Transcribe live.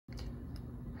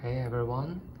Hey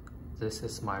everyone, this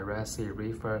is my Red Sea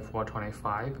Reefer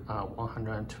 425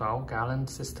 112-gallon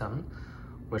system,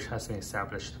 which has been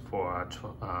established for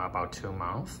about 2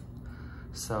 months.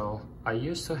 So I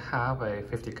used to have a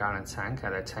 50-gallon tank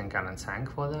and a 10-gallon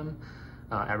tank for them.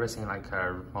 Everything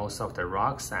most of the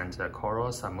rocks and the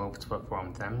corals are moved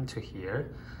from them to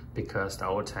here because the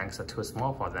old tanks are too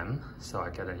small for them, so I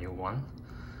get a new one.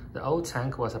 The old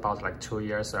tank was about 2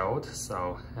 years old,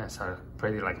 so it's a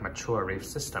pretty mature reef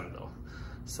system though.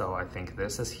 So I think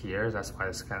this is here, that's why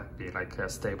it's gonna be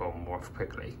stable more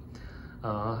quickly.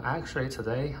 Actually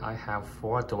today I have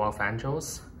 4 dwarf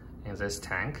angels in this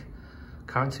tank.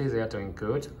 Currently they are doing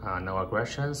good, no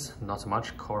aggressions, not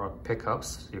much coral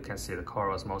pickups. You can see the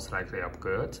corals most likely are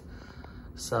good.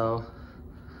 So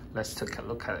let's take a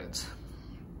look at it.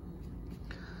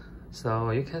 So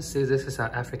you can see this is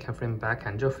an African flameback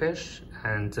angelfish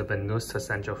and the Venustus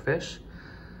angelfish.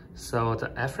 So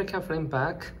the African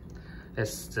flameback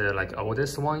is the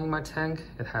oldest one in my tank.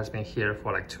 It has been here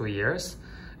for 2 years.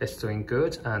 It's doing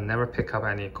good and never pick up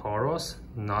any corals,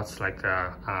 not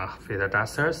feather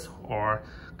dusters or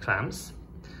clams.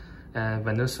 And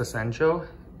Venustus angel,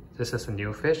 this is a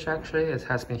new fish actually. It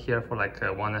has been here for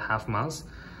 1.5 months.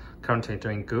 Currently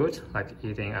doing good,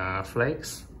 eating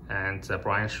flakes and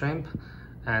brine shrimp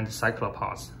and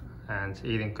cyclopods and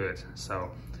eating good,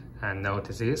 and no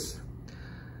disease.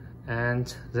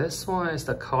 And this one is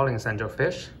the Colin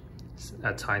angelfish,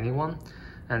 a tiny one,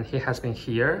 and he has been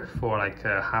here for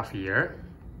half a year.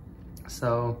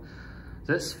 So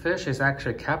this fish is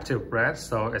actually captive bred,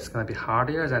 so it's going to be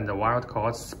hardier than the wild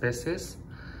caught species,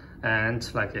 and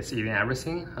it's eating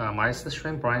everything, mice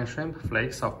shrimp, brine shrimp,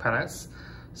 flakes of pellets.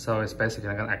 So it's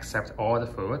basically going to accept all the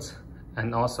foods,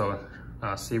 and also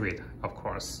seaweed, of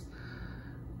course.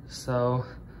 So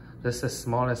this is the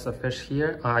smallest fish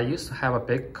here. I used to have a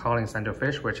big Colin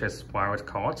angelfish, which is wild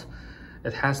caught.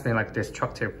 It has been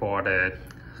destructive for the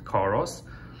corals,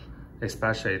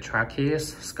 especially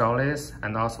trachees, scullies,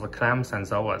 and also the clams and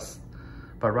zoas.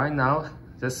 But right now,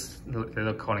 this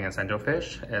little Colin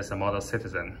angelfish is a model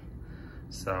citizen,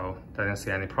 so I didn't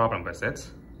see any problem with it.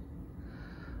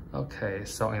 Okay,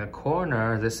 so in the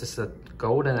corner, this is a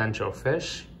golden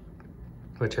angelfish,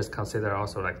 which is considered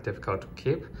also difficult to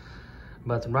keep.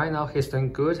 But right now he's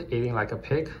doing good, eating like a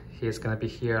pig. He's gonna be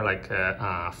here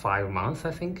 5 months,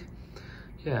 I think.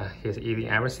 Yeah, he's eating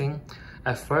everything.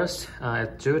 At first,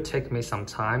 it do take me some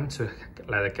time to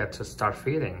let it get to start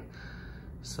feeding.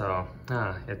 So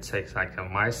it takes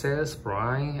mice,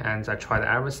 brine, and I tried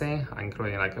everything,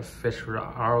 including a fish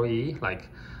ROE,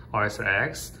 oyster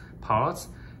eggs, pods.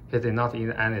 He did not eat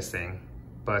anything,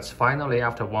 but finally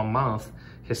after 1 month,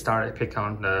 he started picking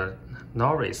on the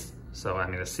nori's,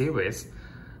 the seaweeds,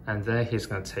 and then he's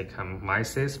gonna take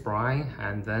mice, brine,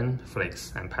 and then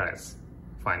flakes and pellets,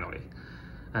 finally.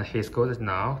 And he's good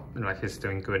now, he's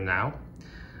doing good now.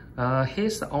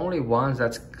 He's the only one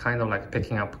that's kind of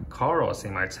picking up corals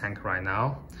in my tank right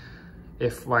now.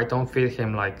 If I don't feed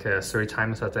him 3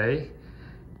 times a day,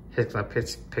 he's gonna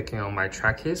picking on my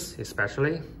trachees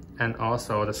especially, and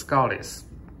also the scullies.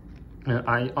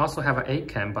 I also have an 8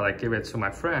 can, but I give it to my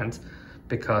friend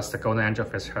because the golden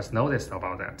angelfish has noticed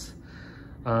about that.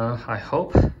 I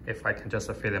hope if I can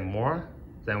just feed it more,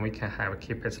 then we can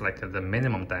keep it the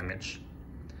minimum damage.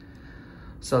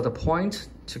 So the point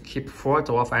to keep 4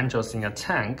 dwarf angels in a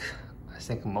tank, I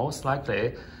think most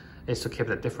likely is to keep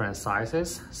the different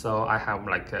sizes. So I have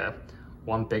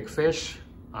 1 big fish,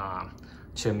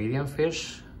 2 medium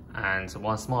fish, and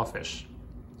 1 small fish.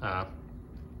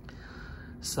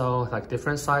 So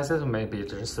different sizes, maybe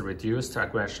just reduced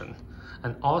aggression.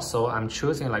 And also I'm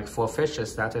choosing 4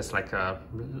 fishes that is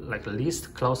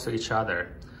least close to each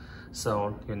other.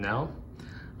 So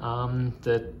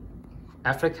the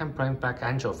African flameback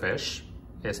angelfish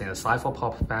is in the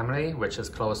Cyphopop family, which is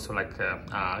close to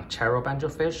cherub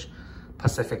angelfish,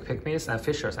 Pacific pygmies, and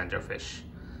Fisher's angelfish.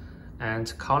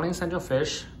 And Colin's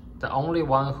angelfish, the only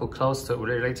one who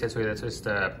related to it is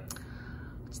the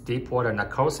deepwater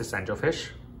narcosis angelfish,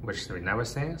 which we never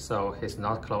seen, so he's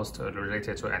not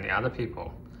related to any other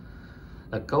people.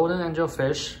 The golden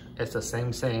angelfish is the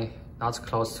same thing, not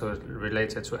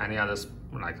related to any other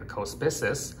coast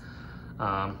species.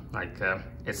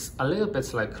 It's a little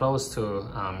bit close to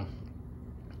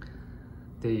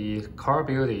the coral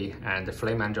beauty and the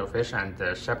flame angelfish and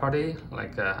the shepherdy,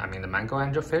 the mango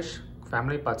angelfish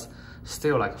family, but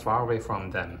still far away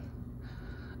from them.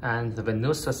 And the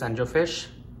Venustus angelfish,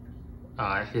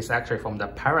 he's actually from the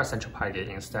Paracentropidae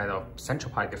instead of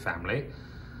Centropidae family,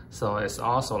 so it's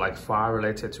also far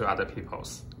related to other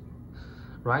peoples.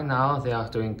 Right now, they are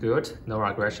doing good, no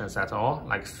aggressions at all.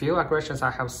 Like few aggressions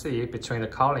I have seen between the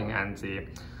Colin and the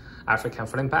African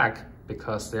flameback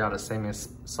because they are the same in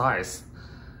size.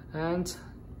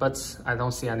 But I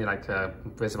don't see any like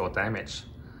visible damage.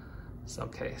 So,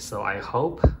 okay, so I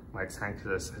hope my tank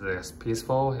is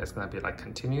peaceful. It's gonna be like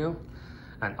continue.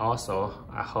 And also,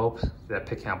 I hope that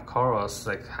picking up corals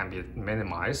like, can be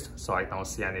minimized so I don't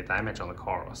see any damage on the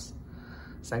corals.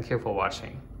 Thank you for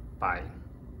watching. Bye.